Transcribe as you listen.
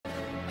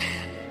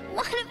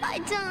I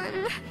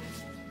done?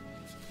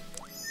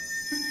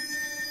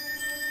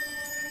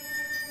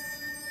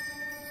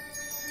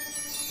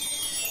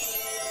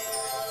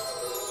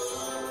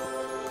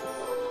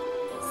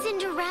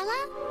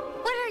 Cinderella?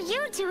 What are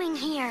you doing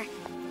here?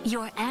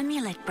 Your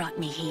amulet brought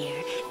me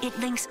here. It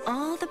links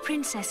all the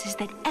princesses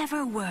that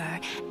ever were,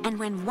 and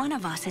when one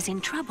of us is in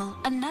trouble,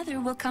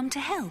 another will come to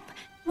help.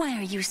 Why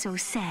are you so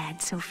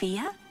sad,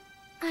 Sophia?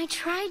 I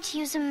tried to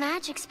use a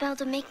magic spell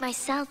to make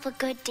myself a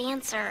good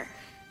dancer,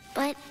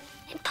 but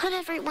it put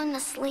everyone to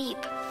sleep.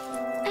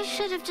 I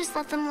should have just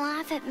let them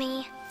laugh at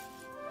me.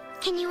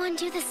 Can you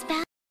undo the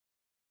spell?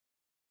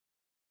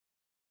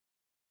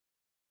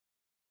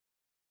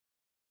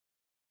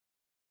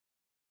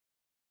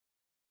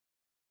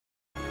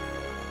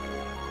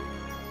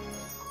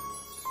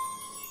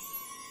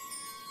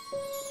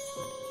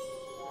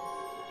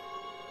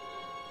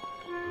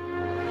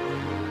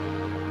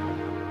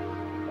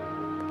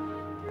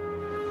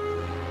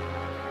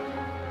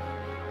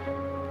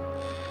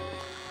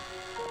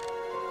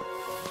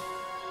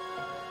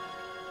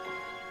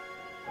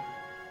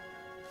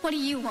 What do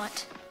you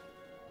want?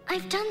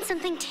 I've done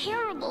something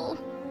terrible.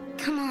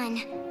 Come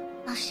on,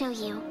 I'll show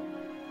you.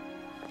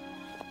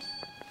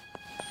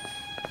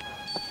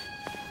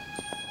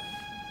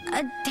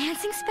 A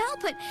dancing spell?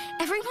 Put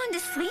everyone to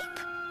sleep?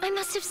 I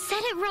must have said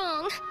it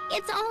wrong.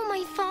 It's all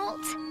my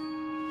fault.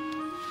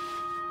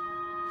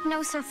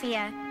 No,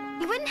 Sophia.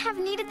 You wouldn't have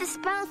needed the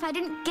spell if I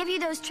didn't give you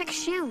those trick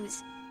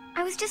shoes.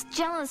 I was just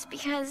jealous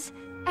because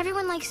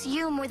everyone likes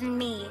you more than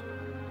me.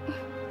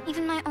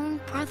 Even my own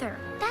brother.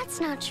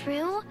 That's not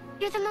true.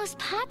 You're the most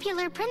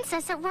popular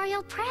princess at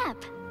Royal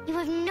Prep. You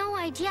have no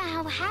idea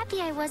how happy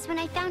I was when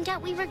I found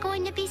out we were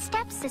going to be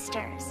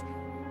stepsisters.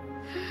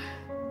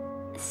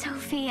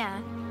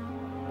 Sophia,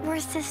 we're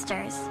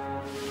sisters.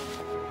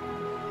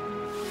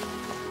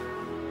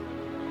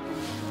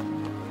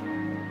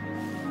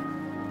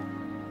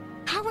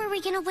 How are we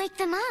gonna wake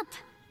them up?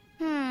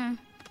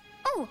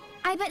 Oh,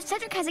 I bet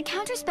Cedric has a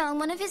counterspell in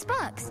one of his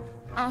books.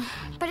 Oh,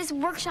 but his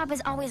workshop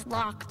is always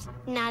locked.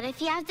 Not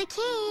if you have the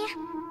key.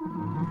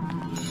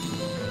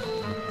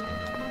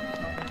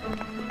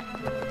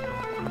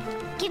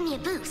 Give me a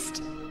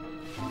boost.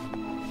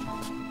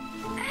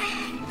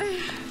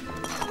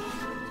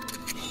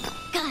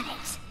 Got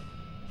it.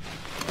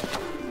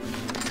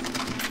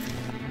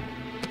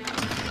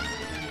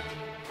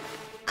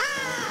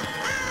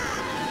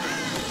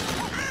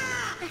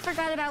 I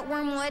forgot about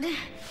Wormwood.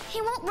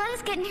 He won't let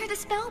us get near the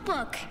spell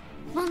book.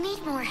 We'll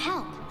need more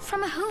help.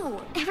 From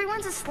who?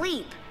 Everyone's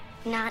asleep.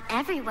 Not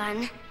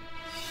everyone.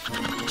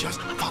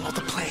 Just follow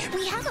the plan.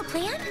 We have a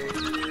plan?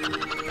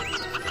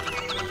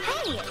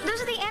 Hey,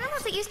 those are the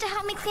animals that used to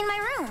help me clean my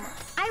room.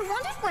 I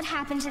wondered what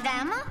happened to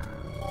them.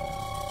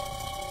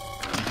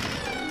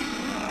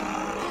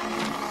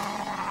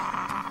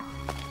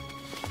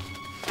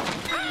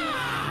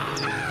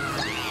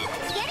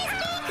 Get his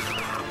things!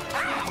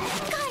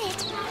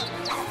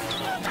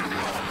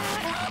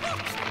 Got it!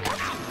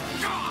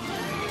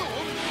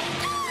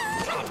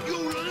 You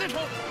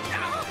little...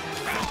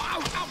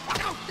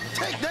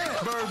 Take that,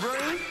 bird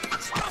brain!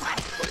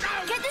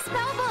 Get the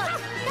spell book!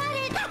 Got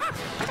it!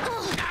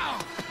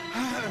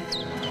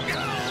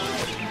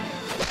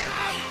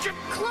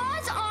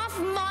 Claws off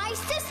my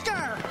sister!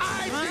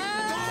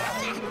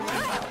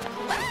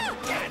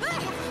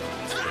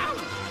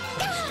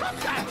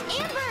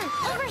 Amber,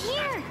 over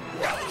here!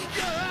 Got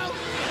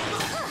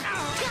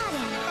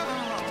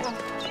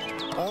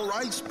him! All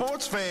right,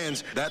 sports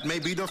fans. That may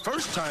be the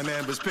first time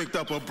Amber's picked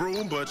up a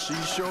broom, but she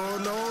sure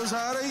knows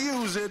how to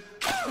use it.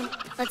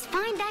 Let's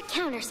find that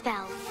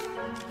counterspell.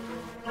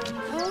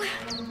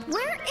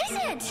 Where is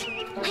it?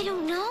 I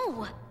don't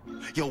know.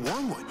 Yo,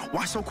 Wormwood,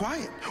 why so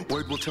quiet?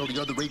 Word will tell the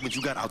other ravens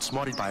you got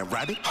outsmarted by a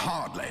rabbit?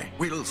 Hardly.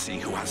 We'll see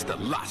who has the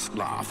last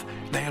laugh.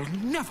 They'll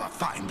never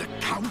find the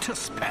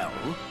counterspell.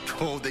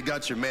 Oh, they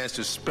got your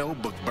master's spell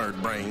book,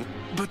 bird brain.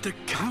 But the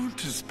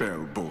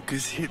counterspell book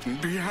is hidden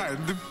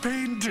behind the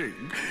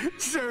painting,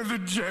 so the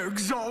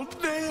joke's on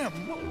them.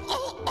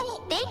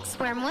 Thanks,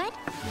 Wormwood.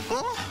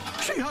 Oh,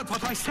 she heard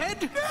what I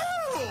said?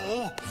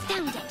 No!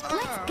 Found it.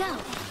 Let's go.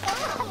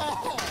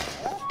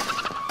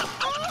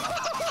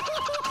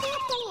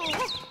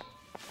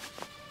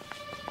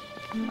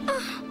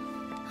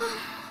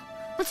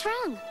 What's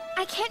wrong?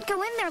 I can't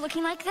go in there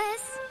looking like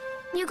this.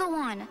 You go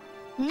on.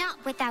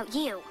 Not without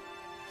you.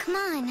 Come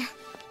on.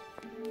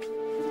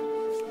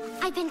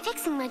 I've been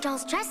fixing my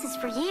doll's dresses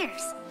for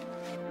years.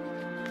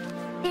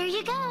 There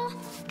you go.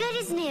 Good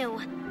as new.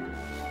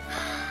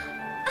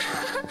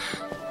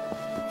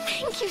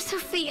 Thank you,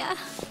 Sophia.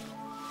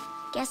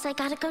 Guess I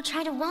gotta go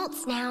try to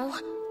waltz now.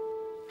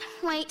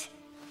 Wait,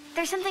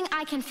 there's something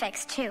I can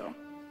fix, too.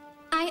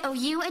 I owe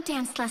you a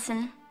dance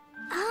lesson.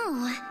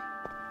 Oh.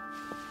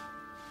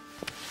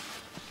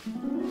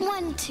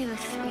 1, 2,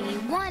 3,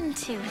 1,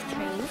 2, 3,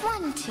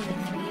 1, 2, 3,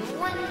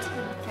 1, 2,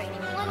 3,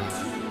 1, 2,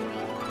 3,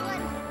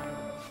 1.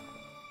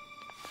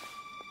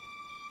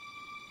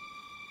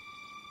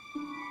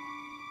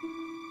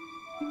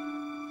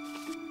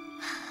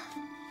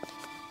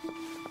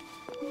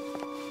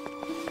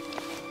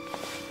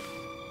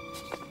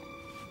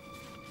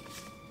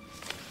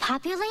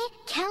 Copule,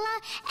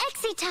 Kella,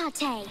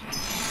 Exitate.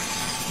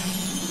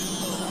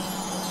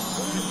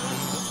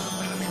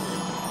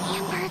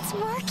 Amber, it's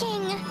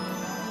working.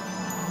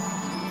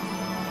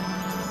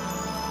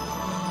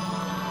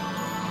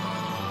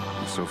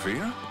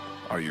 Sophia,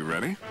 are you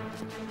ready?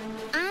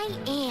 I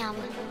am.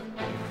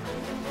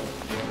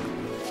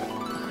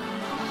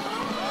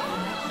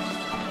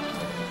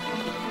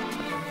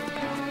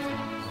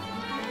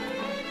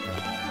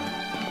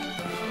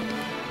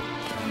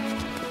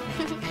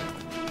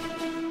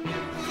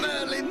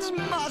 Merlin's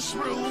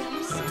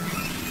mushrooms!